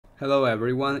Hello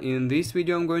everyone, in this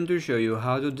video I'm going to show you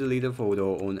how to delete a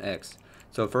photo on X.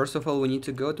 So first of all we need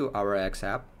to go to our X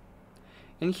app,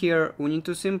 and here we need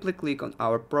to simply click on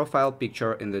our profile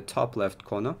picture in the top left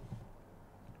corner,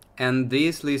 and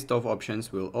this list of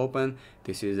options will open.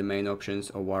 This is the main options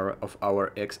of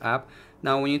our X app.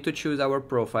 Now we need to choose our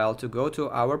profile to go to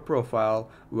our profile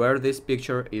where this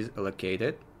picture is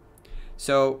located.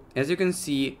 So as you can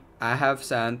see, I have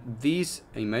sent this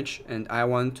image and I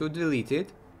want to delete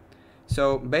it.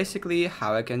 So basically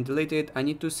how I can delete it, I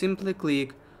need to simply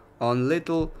click on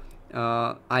little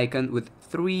icon with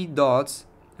three dots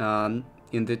in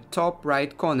the top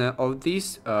right corner of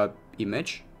this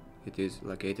image. It is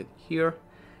located here,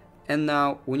 and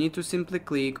now we need to simply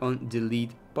click on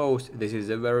delete post. This is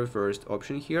the very first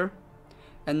option here,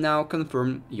 and now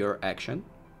confirm your action.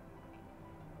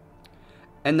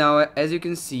 And now as you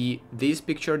can see, this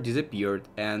picture disappeared,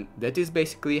 and that is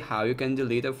basically how you can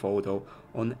delete a photo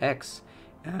on X.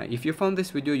 If you found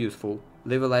this video useful,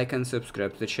 leave a like and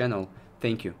subscribe to the channel.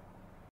 Thank you.